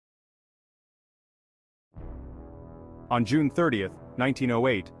On June 30,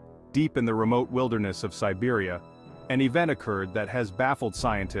 1908, deep in the remote wilderness of Siberia, an event occurred that has baffled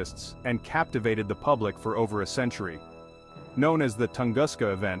scientists and captivated the public for over a century. Known as the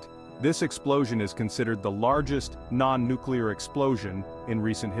Tunguska Event, this explosion is considered the largest non-nuclear explosion in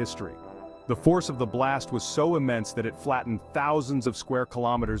recent history. The force of the blast was so immense that it flattened thousands of square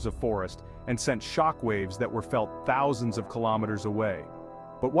kilometers of forest and sent shock waves that were felt thousands of kilometers away.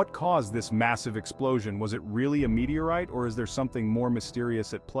 But what caused this massive explosion? Was it really a meteorite, or is there something more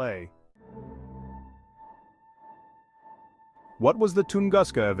mysterious at play? What was the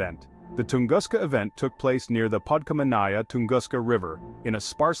Tunguska Event? The Tunguska Event took place near the Podkamennaya Tunguska River, in a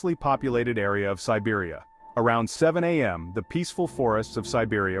sparsely populated area of Siberia. Around 7 a.m., the peaceful forests of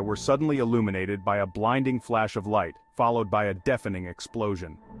Siberia were suddenly illuminated by a blinding flash of light, followed by a deafening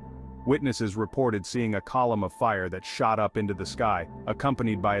explosion. Witnesses reported seeing a column of fire that shot up into the sky,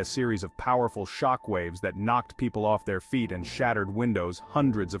 accompanied by a series of powerful shock waves that knocked people off their feet and shattered windows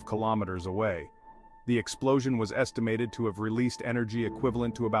hundreds of kilometers away. The explosion was estimated to have released energy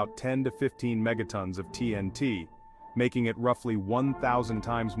equivalent to about 10 to 15 megatons of TNT, making it roughly 1,000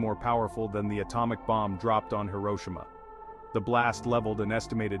 times more powerful than the atomic bomb dropped on Hiroshima. The blast leveled an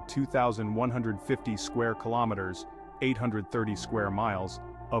estimated 2,150 square kilometers, 830 square miles,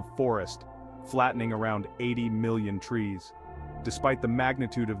 of forest, flattening around 80 million trees. Despite the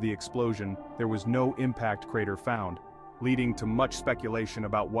magnitude of the explosion, there was no impact crater found, leading to much speculation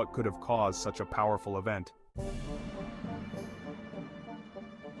about what could have caused such a powerful event.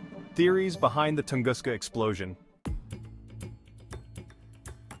 Theories behind the Tunguska explosion.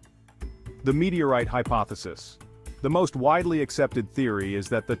 The Meteorite Hypothesis. The most widely accepted theory is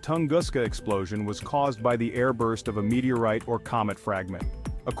that the Tunguska explosion was caused by the airburst of a meteorite or comet fragment.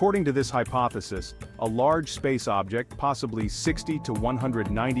 According to this hypothesis, a large space object, possibly 60 to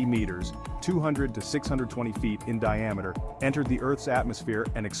 190 meters, 200 to 620 feet in diameter, entered the Earth's atmosphere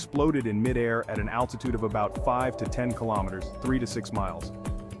and exploded in midair at an altitude of about 5 to 10 kilometers, 3 to 6 miles.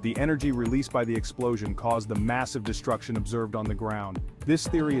 The energy released by the explosion caused the massive destruction observed on the ground. This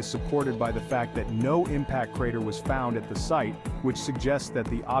theory is supported by the fact that no impact crater was found at the site, which suggests that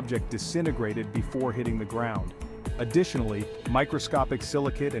the object disintegrated before hitting the ground. Additionally, microscopic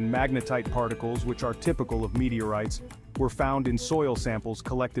silicate and magnetite particles, which are typical of meteorites, were found in soil samples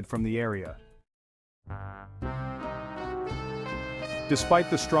collected from the area.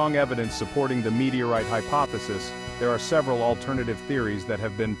 Despite the strong evidence supporting the meteorite hypothesis, there are several alternative theories that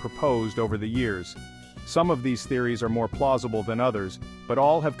have been proposed over the years. Some of these theories are more plausible than others, but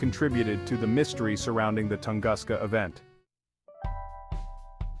all have contributed to the mystery surrounding the Tunguska event.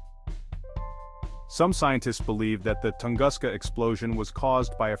 Some scientists believe that the Tunguska explosion was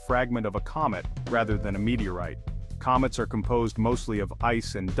caused by a fragment of a comet rather than a meteorite. Comets are composed mostly of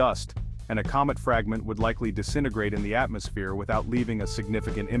ice and dust, and a comet fragment would likely disintegrate in the atmosphere without leaving a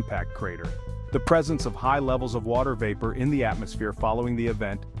significant impact crater. The presence of high levels of water vapor in the atmosphere following the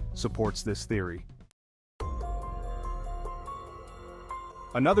event supports this theory.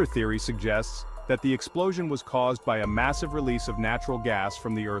 Another theory suggests that the explosion was caused by a massive release of natural gas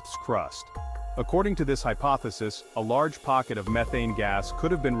from the Earth's crust. According to this hypothesis, a large pocket of methane gas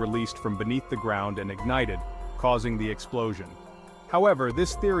could have been released from beneath the ground and ignited, causing the explosion. However,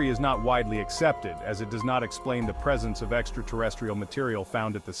 this theory is not widely accepted, as it does not explain the presence of extraterrestrial material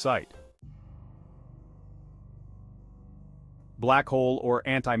found at the site. Black hole or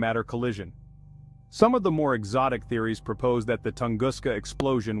antimatter collision. Some of the more exotic theories propose that the Tunguska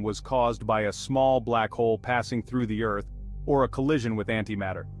explosion was caused by a small black hole passing through the Earth, or a collision with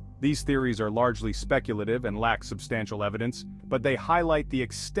antimatter. These theories are largely speculative and lack substantial evidence, but they highlight the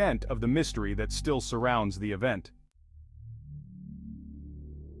extent of the mystery that still surrounds the event.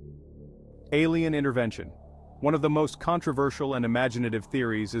 Alien intervention. One of the most controversial and imaginative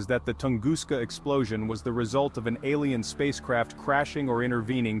theories is that the Tunguska explosion was the result of an alien spacecraft crashing or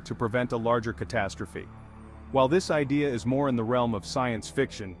intervening to prevent a larger catastrophe. While this idea is more in the realm of science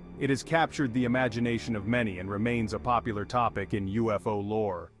fiction, it has captured the imagination of many and remains a popular topic in UFO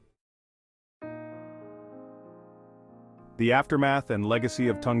lore. The aftermath and legacy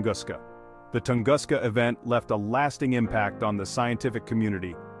of Tunguska. The Tunguska event left a lasting impact on the scientific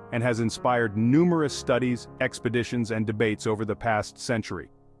community and has inspired numerous studies, expeditions, and debates over the past century.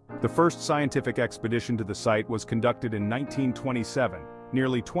 The first scientific expedition to the site was conducted in 1927,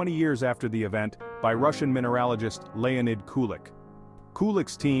 nearly 20 years after the event, by Russian mineralogist Leonid Kulik.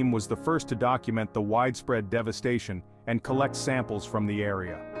 Kulik's team was the first to document the widespread devastation and collect samples from the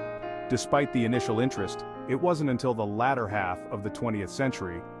area. Despite the initial interest, it wasn't until the latter half of the 20th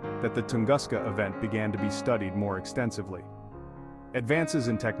century that the Tunguska event began to be studied more extensively. Advances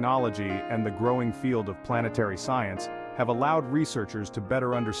in technology and the growing field of planetary science have allowed researchers to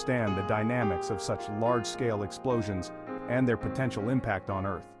better understand the dynamics of such large-scale explosions and their potential impact on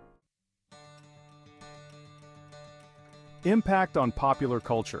Earth. Impact on popular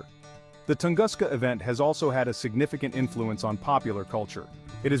culture. The Tunguska event has also had a significant influence on popular culture.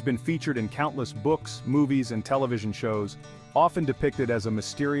 It has been featured in countless books, movies, and television shows, often depicted as a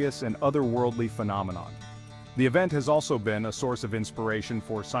mysterious and otherworldly phenomenon. The event has also been a source of inspiration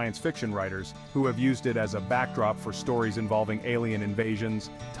for science fiction writers, who have used it as a backdrop for stories involving alien invasions,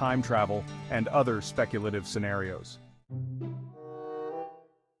 time travel, and other speculative scenarios.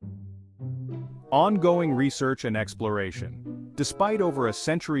 Ongoing research and exploration. Despite over a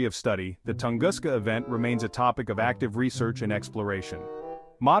century of study, the Tunguska event remains a topic of active research and exploration.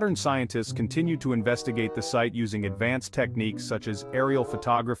 Modern scientists continue to investigate the site using advanced techniques such as aerial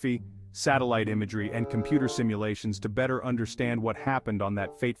photography, satellite imagery, and computer simulations to better understand what happened on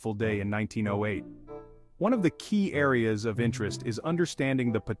that fateful day in 1908. One of the key areas of interest is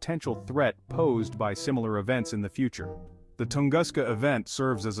understanding the potential threat posed by similar events in the future. The Tunguska event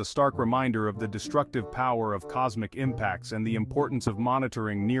serves as a stark reminder of the destructive power of cosmic impacts and the importance of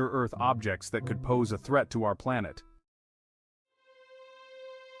monitoring near-Earth objects that could pose a threat to our planet.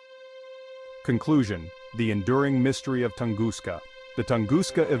 Conclusion: the enduring mystery of Tunguska. The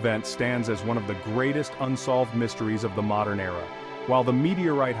Tunguska event stands as one of the greatest unsolved mysteries of the modern era. While the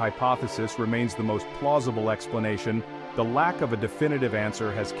meteorite hypothesis remains the most plausible explanation, the lack of a definitive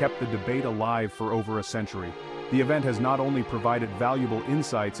answer has kept the debate alive for over a century. The event has not only provided valuable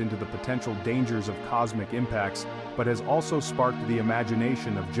insights into the potential dangers of cosmic impacts, but has also sparked the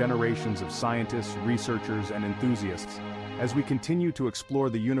imagination of generations of scientists, researchers, and enthusiasts. As we continue to explore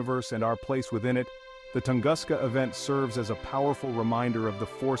the universe and our place within it, the Tunguska event serves as a powerful reminder of the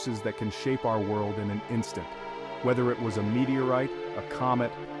forces that can shape our world in an instant. Whether it was a meteorite, a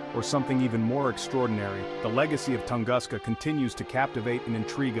comet, or something even more extraordinary, the legacy of Tunguska continues to captivate and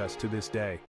intrigue us to this day.